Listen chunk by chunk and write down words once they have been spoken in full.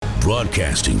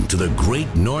Broadcasting to the great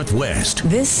Northwest.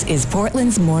 This is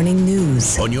Portland's Morning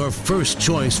News. On your first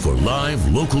choice for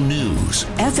live local news.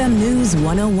 FM News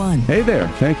 101. Hey there.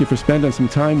 Thank you for spending some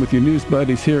time with your news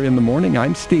buddies here in the morning.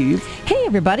 I'm Steve. Hey,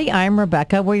 everybody. I'm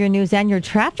Rebecca. We're your news and your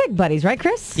traffic buddies, right,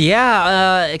 Chris?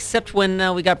 Yeah, except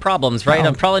when we got problems, right?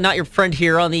 I'm probably not your friend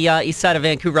here on the east side of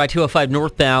Vancouver, I-205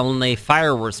 northbound. A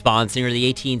fire response near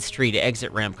the 18th Street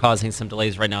exit ramp causing some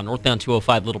delays right now. Northbound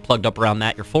 205, a little plugged up around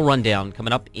that. Your full rundown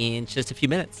coming up in just a few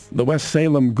minutes. The West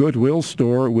Salem Goodwill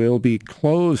store will be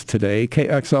closed today.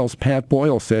 KXL's Pat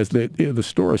Boyle says that the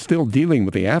store is still dealing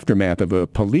with the aftermath of a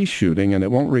police shooting, and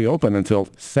it won't reopen until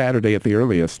Saturday at the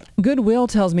earliest. Goodwill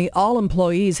tells me all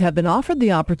employees have been offered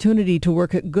the opportunity to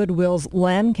work at Goodwill's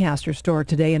Lancaster store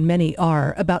today, and many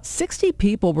are. About 60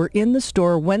 people were in the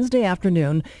store Wednesday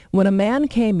afternoon when a man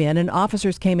came in and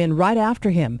officers came in right after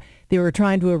him. They were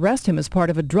trying to arrest him as part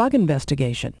of a drug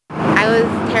investigation. I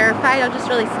was terrified. I was just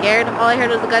really scared. All I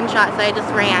heard was a gunshot, so I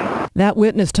just ran. That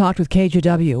witness talked with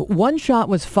KGW. One shot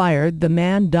was fired. The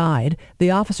man died.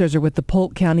 The officers are with the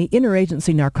Polk County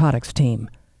Interagency Narcotics Team.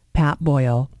 Pat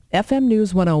Boyle, FM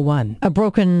News 101. A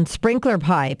broken sprinkler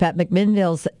pipe at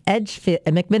McMiniman's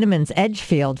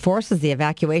Edgefield forces the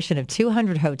evacuation of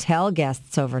 200 hotel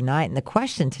guests overnight. And the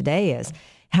question today is,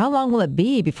 how long will it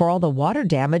be before all the water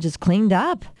damage is cleaned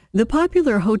up? The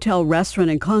popular hotel,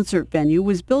 restaurant, and concert venue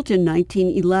was built in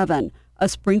 1911. A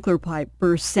sprinkler pipe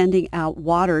burst, sending out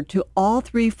water to all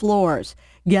 3 floors.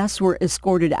 Guests were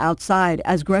escorted outside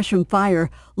as Gresham Fire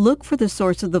looked for the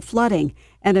source of the flooding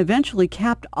and eventually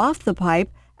capped off the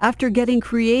pipe after getting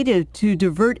creative to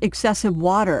divert excessive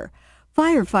water.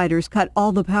 Firefighters cut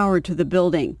all the power to the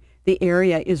building. The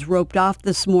area is roped off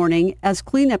this morning as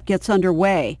cleanup gets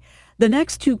underway. The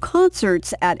next 2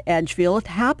 concerts at Edgefield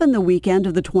happen the weekend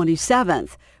of the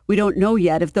 27th. We don't know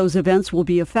yet if those events will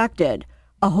be affected.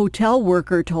 A hotel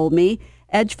worker told me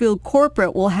Edgefield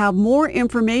Corporate will have more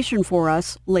information for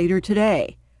us later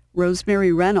today.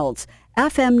 Rosemary Reynolds,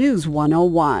 FM News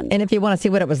 101. And if you want to see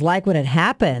what it was like when it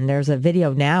happened, there's a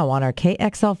video now on our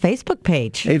KXL Facebook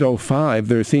page. 8:05,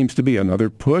 there seems to be another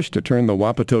push to turn the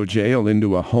Wapato jail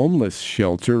into a homeless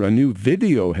shelter. A new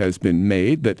video has been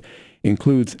made that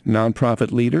includes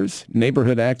nonprofit leaders,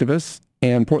 neighborhood activists,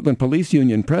 and Portland Police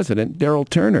Union President Daryl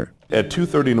Turner. At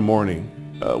 2:30 in the morning,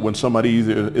 when somebody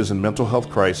either is in mental health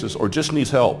crisis or just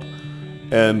needs help,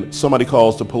 and somebody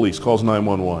calls the police, calls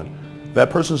 911,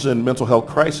 that person's in mental health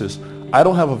crisis, I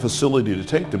don't have a facility to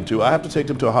take them to. I have to take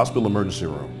them to a hospital emergency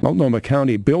room. Multnomah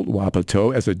County built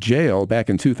Wapato as a jail back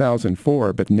in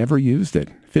 2004, but never used it.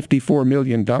 $54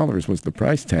 million was the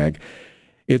price tag.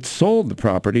 It sold the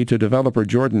property to developer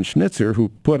Jordan Schnitzer, who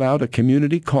put out a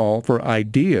community call for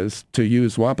ideas to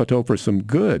use Wapato for some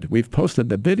good. We've posted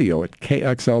the video at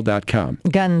KXL.com.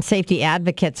 Gun safety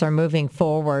advocates are moving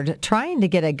forward, trying to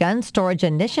get a gun storage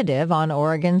initiative on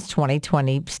Oregon's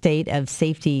 2020 State of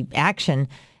Safety Action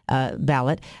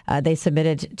ballot. They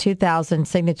submitted 2,000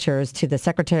 signatures to the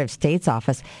Secretary of State's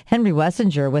office. Henry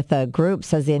Wessinger with the group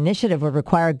says the initiative would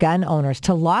require gun owners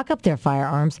to lock up their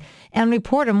firearms and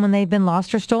report them when they've been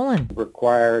lost or stolen.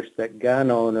 Requires that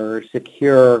gun owners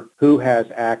secure who has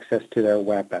access to their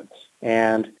weapons,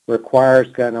 and requires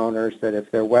gun owners that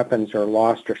if their weapons are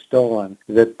lost or stolen,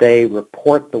 that they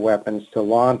report the weapons to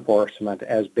law enforcement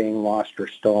as being lost or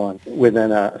stolen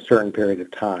within a certain period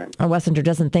of time. Wessinger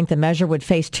doesn't think the measure would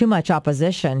face too much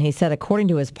opposition. He said, according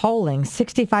to his polling,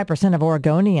 65% of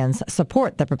Oregonians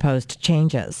support the proposed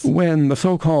changes. When the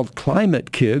so-called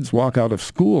climate kids walk out of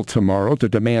school tomorrow to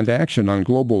demand action on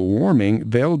global warming,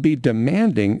 they'll be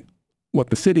demanding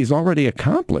what the city's already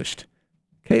accomplished.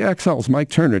 KXL's Mike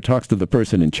Turner talks to the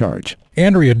person in charge.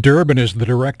 Andrea Durbin is the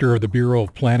director of the Bureau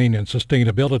of Planning and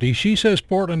Sustainability. She says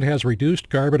Portland has reduced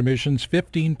carbon emissions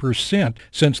 15%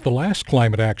 since the last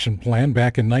climate action plan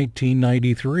back in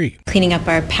 1993. Cleaning up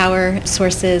our power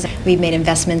sources, we've made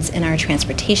investments in our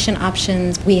transportation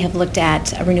options. We have looked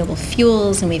at renewable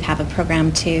fuels, and we have a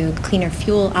program to cleaner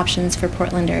fuel options for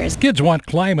Portlanders. Kids want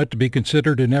climate to be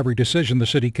considered in every decision the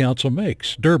city council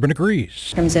makes. Durbin agrees.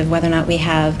 In terms of whether or not we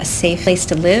have a safe place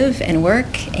to live and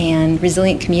work and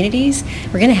resilient communities,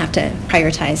 we're going to have to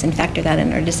prioritize and factor that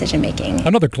in our decision making.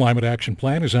 Another climate action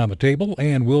plan is on the table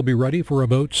and will be ready for a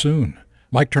vote soon.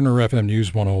 Mike Turner, FM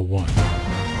News 101.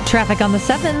 Traffic on the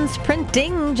 7s,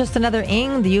 printing, just another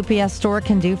ing the UPS store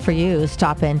can do for you.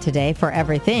 Stop in today for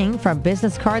everything from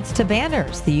business cards to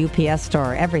banners. The UPS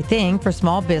store, everything for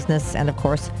small business and, of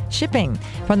course, shipping.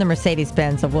 From the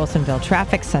Mercedes-Benz of Wilsonville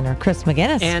Traffic Center, Chris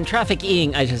McGinnis. And traffic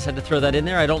ing, I just had to throw that in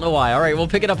there. I don't know why. All right, we'll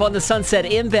pick it up on the Sunset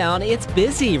inbound. It's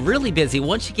busy, really busy.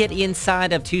 Once you get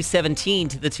inside of 217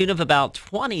 to the tune of about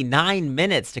 29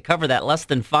 minutes to cover that less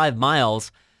than 5 miles.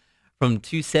 From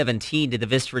 217 to the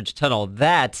Vista Ridge Tunnel.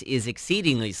 That is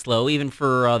exceedingly slow, even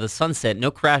for the Sunset. No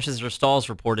crashes or stalls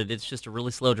reported. It's just a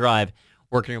really slow drive,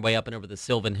 working your way up and over the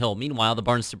Sylvan Hill. Meanwhile, the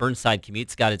Barnes to Burnside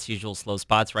commute's got its usual slow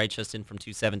spots, right? Just in from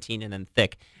 217 and then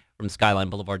thick from Skyline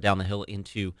Boulevard down the hill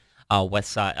into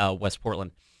West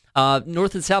Portland.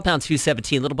 North and southbound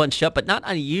 217, a little bunched up, but not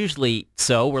unusually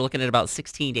so. We're looking at about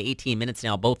 16 to 18 minutes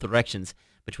now, both directions,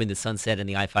 between the Sunset and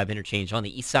the I-5 interchange. On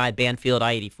the east side, Banfield,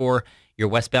 I-84, your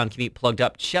westbound commute plugged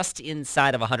up just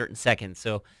inside of 102nd.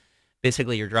 So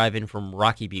basically your drive in from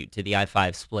Rocky Butte to the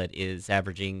I-5 split is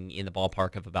averaging in the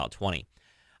ballpark of about 20.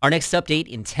 Our next update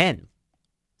in 10.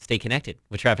 Stay connected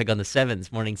with traffic on the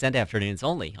 7s, mornings and afternoons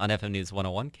only on FM News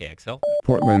 101 KXL.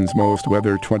 Portland's most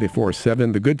weather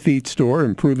 24/7. The Good Feet store,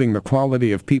 improving the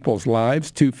quality of people's lives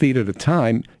 2 feet at a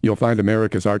time. You'll find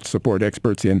America's arch support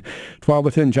experts in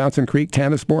Tualatin, Johnson Creek,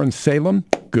 Tannismore, and Salem.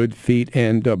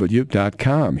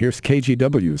 GoodFeetNW.com. Here's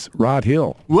KGW's Rod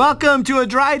Hill. Welcome to a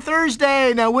dry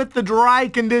Thursday. Now, with the dry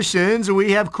conditions,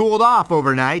 we have cooled off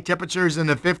overnight. Temperatures in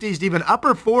the 50s, even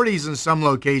upper 40s in some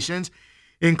locations,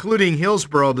 including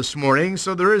Hillsboro this morning.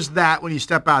 So there is that when you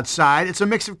step outside. It's a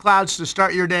mix of clouds to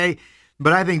start your day,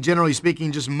 but I think generally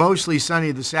speaking, just mostly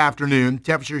sunny this afternoon.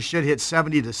 Temperatures should hit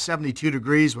 70 to 72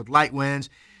 degrees with light winds.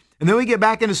 And then we get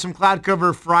back into some cloud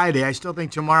cover Friday. I still think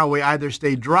tomorrow we either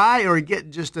stay dry or get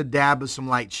just a dab of some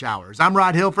light showers. I'm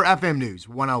Rod Hill for FM News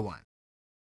 101.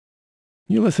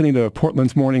 You're listening to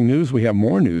Portland's Morning News. We have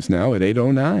more news now at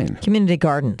 8:09. Community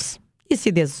gardens. You see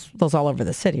those all over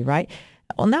the city, right?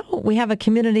 Well, now we have a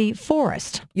community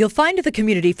forest. You'll find the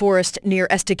community forest near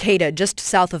Estacada, just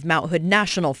south of Mount Hood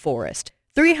National Forest.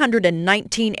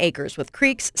 319 acres with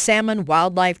creeks, salmon,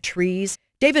 wildlife, trees.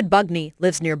 David Bugney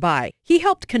lives nearby. He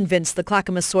helped convince the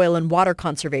Clackamas Soil and Water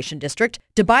Conservation District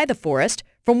to buy the forest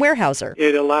from Weyerhaeuser.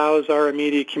 It allows our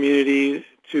immediate community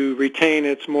to retain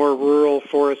its more rural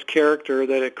forest character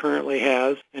that it currently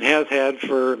has and has had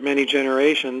for many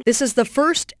generations. This is the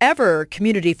first ever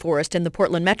community forest in the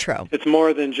Portland Metro. It's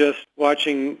more than just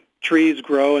watching trees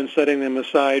grow and setting them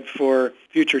aside for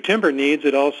future timber needs.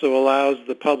 It also allows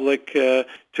the public to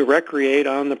recreate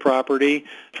on the property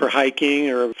for hiking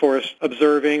or forest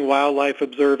observing, wildlife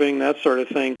observing, that sort of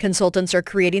thing. Consultants are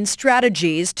creating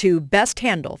strategies to best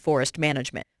handle forest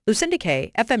management. Lucinda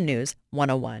Kay, FM News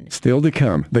 101. Still to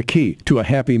come, the key to a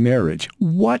happy marriage.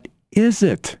 What is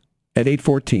it? At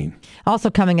 8:14. Also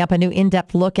coming up, a new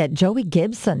in-depth look at Joey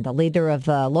Gibson, the leader of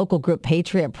the local group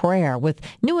Patriot Prayer, with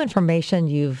new information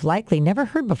you've likely never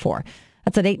heard before.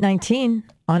 That's at 8:19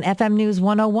 on FM News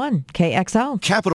 101 KXL.